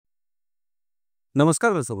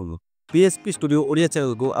नमस्कार दर्शक बंधु पीएसपी स्टूडियो ओडिया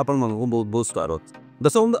चैनल को आपण मानक बहुत बहुत स्वागत।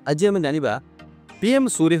 दर्शक बंधु आज आम जाना पीएम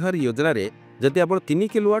सूर्य घर योजना रे जदि आप 3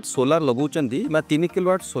 किलोवाट सोलार लगाउछंती 3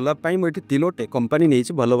 किलोवाट सोलार पाई मोटी तिलोटे कंपनी नहीं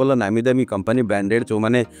भल भल नामी दामी कंपनी ब्रांडेड जो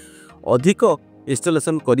मैंने अधिक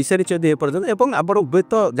इंस्टॉलेशन कर सारी एपर्तन एवं आप उभे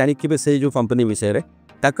तो जानिके से जो कंपनी विषय में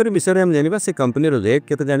ताकर विषय में हम जाना से कंपनी रेट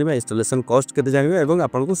के जाना इंस्टॉलेशन कॉस्ट के जाना और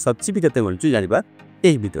आपको सब्सिडी के मिलूँ जाना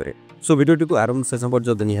यही भितर। सो वीडियो को आरंभ शेष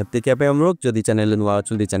पर्यटन निहत देखा अनुरोध जदि चैनल नुआ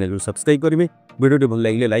अच्छे चैनल सब्सक्राइब करेंगे वीडियो भल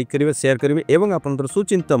लगे लाइक करेंगे शेयर करेंगे और आप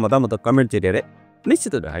सुचिंत मतामत कमेंट जरिए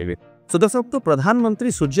निश्चित जनाइबे। सो दर्शक तो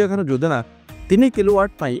प्रधानमंत्री सूर्य घर योजना 3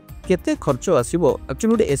 किलोवाट पाई केते खर्च आसीबो एक्चुअली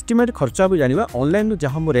गोटे एस्टिमेट खर्च भी जानिबा ऑनलाइन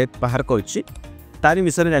जहां मो रेट बाहर करछि तारी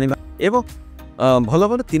विषय में जानिबा एवं भल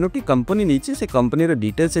भल 3टी कंपनी नहीं से कंपनी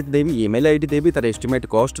डिटेल्स देवी ईमेल आईडी देवी तार एस्टिमेट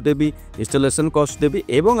कॉस्ट देवी इंस्टॉलेशन कॉस्ट देवी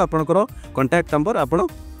एवं आपनकर कांटेक्ट नंबर आपण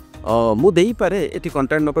मुझे ये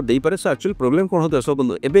कंटाक्ट नंबर दे पारे। सो एक्चुअली प्रोब्लेम कौन हो दर्शक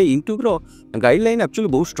बंधु एवं यूट्यूब गाइडलाइन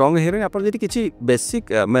एक्चुअली बहुत स्ट्रंग है आप किसी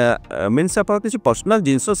बेसिक मीन्स आप किसी पर्सनल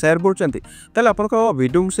जिनस सेयार करते आप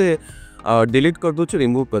वीडियो से डिलीट कर दूँ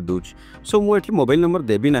रिमूव कर दूँ। सो मुझे मोबाइल नंबर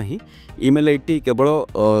देवी ना ईमेल आईडी केवल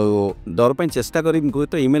दरपाई चेष्टा करी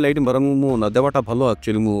तो ईमेल आईडी बर नदेवाटा भल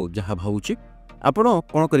एक्चुअली मुझे भावुँ आपण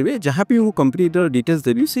कौन करेंगे जहाँ भी कंपनी डिटेल्स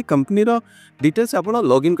देवी से कंपनी डिटेल्स आप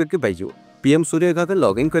लॉगिन करके पाइज पीएम सूर्य घर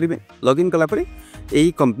लॉगिन करेंगे लॉगिन कलापर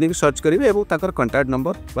यही कंपनी को सर्च करेंगे और ताकर कांटेक्ट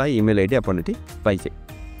नंबर बा ईमेल आईडी आप पाइजे।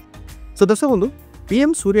 सो दर्शक बंधु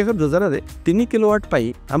पीएम सूर्य घर योजना 3 किलोवाट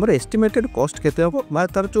पाई आमर एस्टिमेटेड कॉस्ट केते हो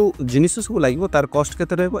तार जो जिनिस सब लगे तार कॉस्ट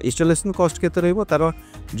केते रहबो इंस्टॉलेशन कॉस्ट केते रहबो तार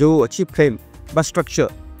जो अच्छी फ्रेम बा स्ट्रक्चर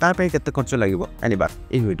तार केते खर्च लगे आनिबार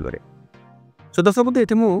यही वीडियो। सो दर्शक बंधु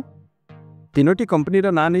ये मु 3टी कंपनी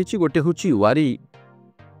ना नहीं गोटे हूँ वारी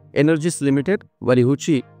एनर्जीज लिमिटेड वारी हूँ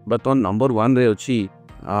बर्तमान नंबर 1 रे अच्छी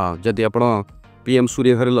जदि आप पीएम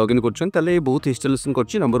सूर्य घर लॉगिन कर बहुत इंस्टॉलेशन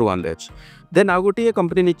कर नंबर 1 रे अच्छी। देन आ गोटे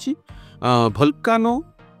कंपनी नहीं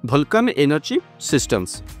वल्कान एनर्जी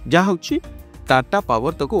सिस्टम्स जहाँ हूँ टाटा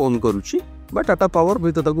पावर तक ओन करुच्ची टाटा पावर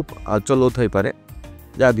भी तो चलो थी पारे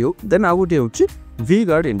जहाँ भी हो। देन आ गोटे हूँ वी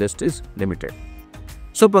गार्ड इंडस्ट्रीज लिमिटेड।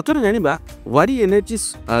 सो प्रथम जाना वारी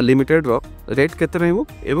एनर्जीज लिमिटेड रो रेट केते रहबो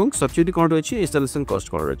एवं सब्सिडी कौन रही इंस्टॉलेशन कॉस्ट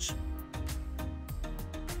कौन रही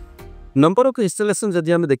नंबर ऑफ इंस्टॉलेशन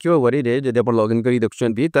जदि हम देखिबा वारी रे जदि आप लॉगिन करी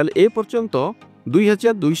देखछन्ती ताले ए पर्यंत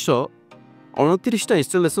 2229 टा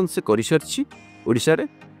इंस्टॉलेशन से करि सरछि ओडिसा रे।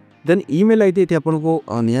 देन ईमेल आईडी एठी आपन को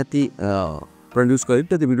निहाती प्रोड्यूस करि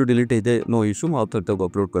त वीडियो डिलीट हेते नो इश्यू म आउट तक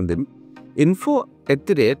अपलोड कर देम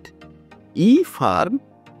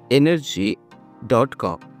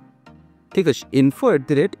info@efarmenergy.com ठीक अच्छे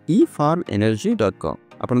info@efarmenergy.com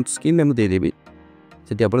आप स्क्रीन में दे देवी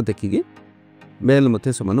से आप देखिए मेल मत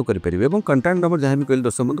समान करेंगे और कंटाक्ट नंबर जहाँ भी कहले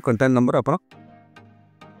दर्शक बंधु कंटाक्ट नंबर आप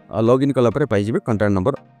लॉगिन कलापर पाइबे कंटाक्ट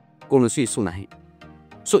नंबर कौन इश्यू ना।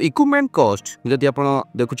 सो इक्विपमेंट कॉस्ट जदि आप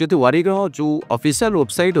देखुं वारी जो ऑफिशियल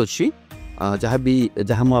वेबसाइट अच्छी जहाँ भी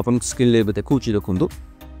जहाँ मुझे स्क्रीन देखूँ देखूँ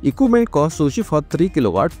इक्विपमेंट कॉस्ट होची फॉर 3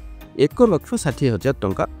 किलोवाट 1,60,000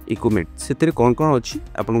 टंका इक्विपमेंट से कौन कौन अच्छी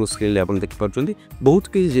आपको स्क्रीन आप देखिपुं बहुत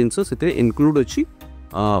किसी जिनस से इनक्लूड अच्छी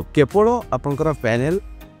केवल आपंकर पैनल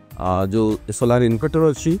जो सोलार इन्वर्टर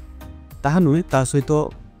अच्छी ता नुहे ता सहित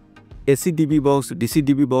एसीडीबी बॉक्स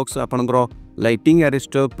डीसीडीबी बॉक्स आपंकर लाइटिंग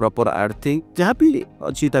अरेस्टर प्रॉपर आर्थिंग जहाँ भी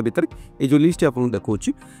अच्छी भितर ये जो लिस्ट आपको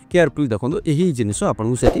देखा केयरफुल देखो यही जिनस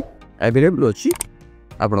आपको से अवेलेबल अच्छी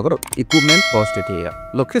आपनकर इक्विपमेंट कॉस्ट ये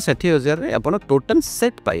 1,60,000 आप टोटल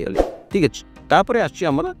सेट पाइले ठीक अच्छे। तापर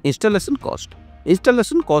आमर इंस्टॉलेशन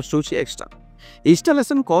कॉस्ट हूँ extra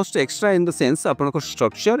installation cost extra in the sense आपन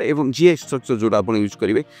स्ट्रक्चर एवं जीए स्ट्रक्चर जो आप यूज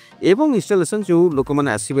करेंगे एवं इंस्टॉलेशन जो लोक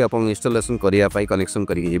मैंने आसवे आप इंस्टॉलेशन करने कनेक्शन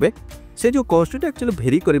करेंगे से जो कॉस्ट एक्चुअली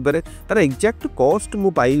भेरी करें तार एक्जाक्ट कॉस्ट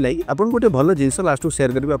मुझे पाई ना आप गोटे भल जिन लास्ट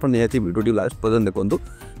शेयर करेंगे आप निहाती वीडियो लास्ट पर्यटन देखो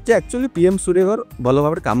जे एक्चुअली पीएम सूर्य घर भल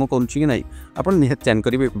भाव कम करुँच ना आप निहाती जान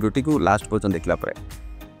करेंगे वीडियो को लास्ट पर्यटन देखला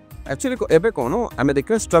एक्चुअली एवं कौन आम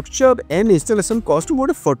देखा स्ट्रक्चर एंड इंस्टॉलेशन कॉस्ट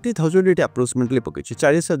गोटे 40,000 ये अप्रोक्सीमेटली पकई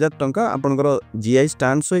 40,000 टंका आपंकर जीआई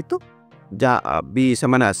स्टैंड सहित जहाँ भी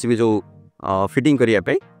से आसवे जो फिटिंग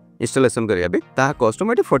करने इंस्टॉलेशन करने कॉस्ट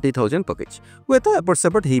मुझे 40,000 पकई हुए तो एपट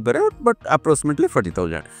सेपट हो पाए बट अप्रोक्सीमेटली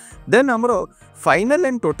 40,000। देन आमर फाइनल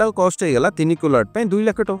एंड टोटाल कॉस्ट होगा 3 kilowatt 2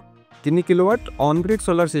 lakh टଙ୍କା 3 kilowatt on grid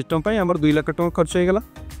solar system आमर 2 लाख टଙ୍କା खर्च होगा।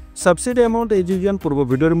 सब्सिडी अमाउंट एज यूजुअल पूर्व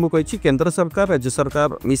वीडियो में कही केंद्र सरकार राज्य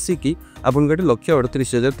सरकार मिसिकी आपको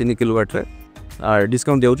 1,38,000 3 किलोवाट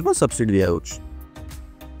डिस्काउंट दिया सब्सिडी दिया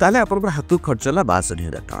ताले आप हाथ खर्च है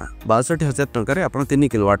 62,000 टଙ୍କା 62,000 टंकार आप 3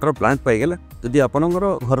 किलोवाटर प्लांट पाईगला जदि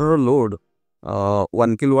आपंकर घर लोड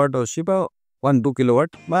 1 किलोवाट अच्छी 1-2 किलोवाट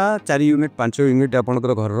 4 यूनिट 5 यूनिट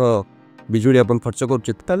आपंकर घर बिजुली आप खर्च कर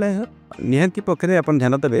निहाती पक्षे आप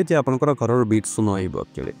ध्यान देवे जे आपंकर घर बिट सुन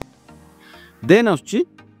एक्चुअली देन आसुची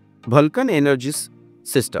वल्कान energy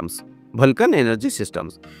systems वल्कान energy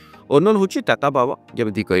systems owner हूँ टाटा पावर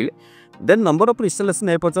जमी कहले देन नंबर ऑफ इंस्टॉलेशन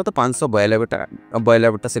ए पर्यंत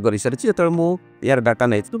 592 से कर सारी जो मुझे यार डाटा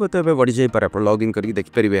नहीं तो बढ़ी जापे आप लॉग इन करके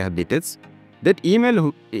देखिपारे यार डिटेल्स देन ईमेल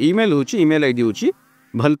हूँ ईमेल आईडी हूँ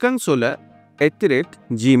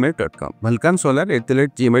valcansolar@gmail.com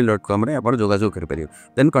valcansolar@gmail.com रे आप जोगाजोग करें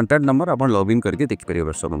देन कंटाक्ट नंबर आप लॉग इन करके देखिपारे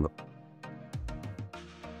दर्शक बंधु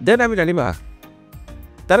देन आम जाना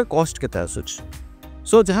तार कॉस्ट के आसूँ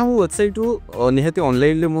सो जहाँ वो वेबसाइट निहाती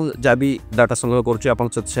ऑनलाइन जहाँ भी डाटा संग्रह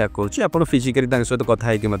करेयर कर फिजिकली सहित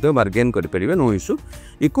कथा बार्गेन करेंगे no issue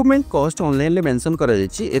equipment cost online mention कर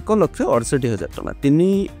 1,68,000 टका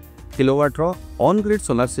 3 kilowatt on grid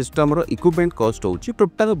solar system row equipment cost होची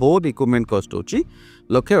टोटल बोर्ड इक्विपमेंट कॉस्ट होची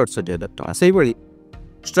 1,68,000 टका से भाई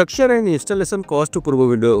स्ट्रक्चर एंड इंस्टॉलेशन कॉस्ट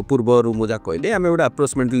पूर्व मुझे कहले आम गोटे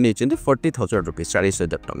अप्रोक्सीमेटली नहीं 40,000 रुपीज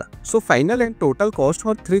 40,000 टका so final and total cost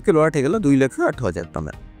for 3 kilowatt हो 2,08,000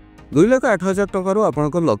 टका 2,08,000 टकर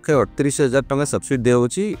आपको 1,38,000 टका सब्सिडी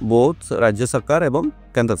दिखाई बहुत राज्य सरकार एवं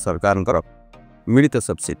केंद्र सरकार मिलित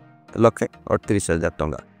सब्सिडी 1,38,000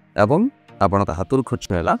 टका एवं आपण हाथ खर्च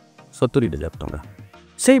है 70,000 टका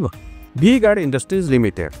से we guard industries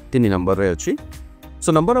limited 3 number रे अच्छी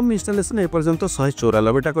सो नंबर ऑफ इंस्टॉलेशन ए पर्यंत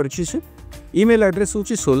 194टा करिछि ईमेल एड्रेस हूँ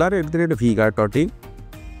solar@vguard.in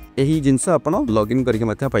यही जिनस आप लॉग इन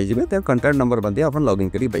करके पाइबे तो कंटाक्ट नंबर बांधि आप लॉग इन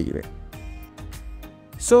करके पाइबे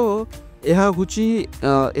सो यह हूँ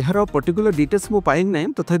यार पर्टिकुलर डिटेल्स मु पाइन ना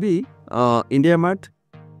तथापि इंडिया मार्ट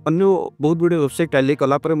अन्य बहुत गुड़े वेबसाइट टाली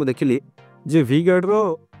कलापर मुझे देखिली जे वी गार्ड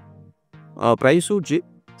रो प्राइस हूँ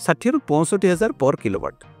 60,000 ରୁ 65,000 पर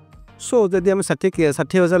किलोवाट सो जदि आम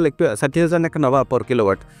 60,000 लिखा 60,000 लेखा नवा पर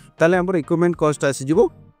किलोवाट ताले आम इक्विपमेंट कॉस्ट आसीज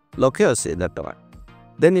 1,80,000 टका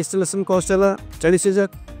देन इंस्टॉलेशन कॉस्ट है 40,000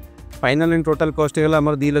 फाइनल एंड टोटल कॉस्ट है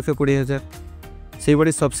 2,20,000 से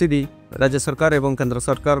बड़ी सब्सिडी राज्य सरकार एवं केंद्र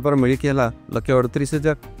सरकार पर मिलकर है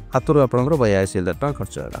 1,38,000 हाथ आप 82,000 टका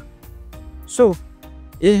खर्च है सो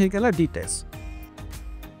ये डिटेल्स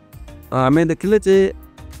आम देखिले जे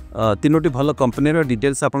 3टी भल कंपनी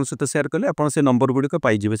डिटेल्स आप सहित शेयर कले आप से नंबर गुड़िक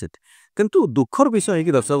पाइबे से किंतु दुखर विषय है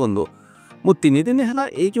कि दर्शक बंधु मु 3 दिन है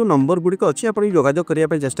ये जो नंबर गुड़िक अच्छी आप जोगाजोग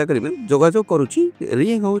करने चेष्टा करेंगे जोगाजोग करुच्ची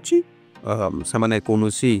रिंग होची से कौन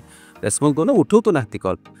रेस्पन्स कौन उठौ तो ना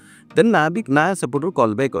कल देन ना भी ना सेपटू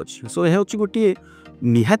कल बैक अच्छी सो यह हूँ गोटे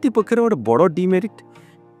निहाती पक्षे गोटे बड़ डिमेरिट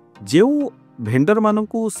जो भेंडर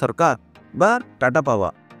मानू सरकार बा टाटा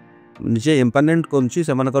पावर निजे एम्पानेंट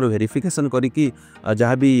कर वेरिफिकेशन करी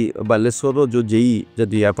जहाँ भी बालेश्वर जो जेई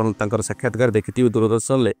जदि आप साक्षात्कार देखी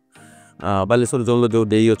दूरदर्शन में बालेश्वर जो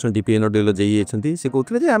डेई अच्छा डीपीएन डी जेई अच्छी से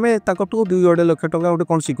कहते आम 2-2.5 लाख टका गोटे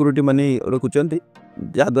कौन सिक्यूरीटी मनी रखुच्च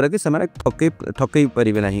जहाद्वारा कि ठकई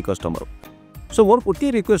पारे ना कस्टमर सो मोर गोटे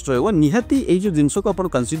रिक्वेस्ट रहा निहाती ये जो जिनस को आप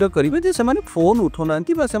कनसीडर करेंगे से फोन उठाना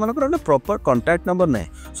गोटे प्रॉपर कांटेक्ट नंबर ना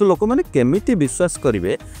सो लोक मैंने केमिति विश्वास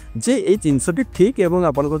करेंगे जे ये जिनसटी ठीक एवं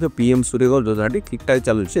आप जो पीएम सूर्य घर योजना ठीक ठाक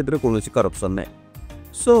चलुच्छे कौन करप्शन ना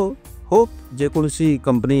सो होप जेकोसी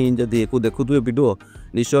कंपनी जदि एक देखुए वीडियो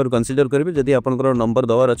निश्चय कनसीडर करेंगे जदि आप नंबर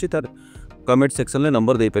दवार अच्छी तार कमेंट सेक्शन में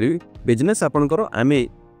नंबर दे पारि बिजनेस आपंकर आम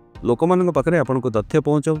लोक मान पाखे आपको तथ्य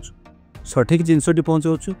पहुँचाऊँ सठिक जिनसटी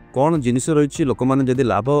पहुँचाऊँ कौन जिनिस रही लोक मैंने जदि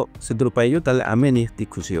लाभ से पाइबे ताले आम निहाती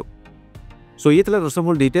खुशी हो सो ये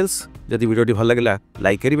दर्शक डिटेल्स जदि वीडियो भल लगे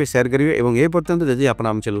लाइक करेंगे शेयर करेंगे और ये पर्यटन जदि आप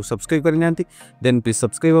चैनल सब्सक्राइब करना then please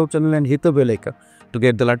subscribe our channel and hit the bell icon to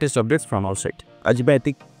get the latest updates from our side आज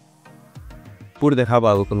एतिक पूरी देखा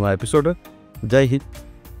आगे एपिसोड जय हिंद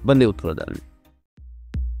बंदे उत्तर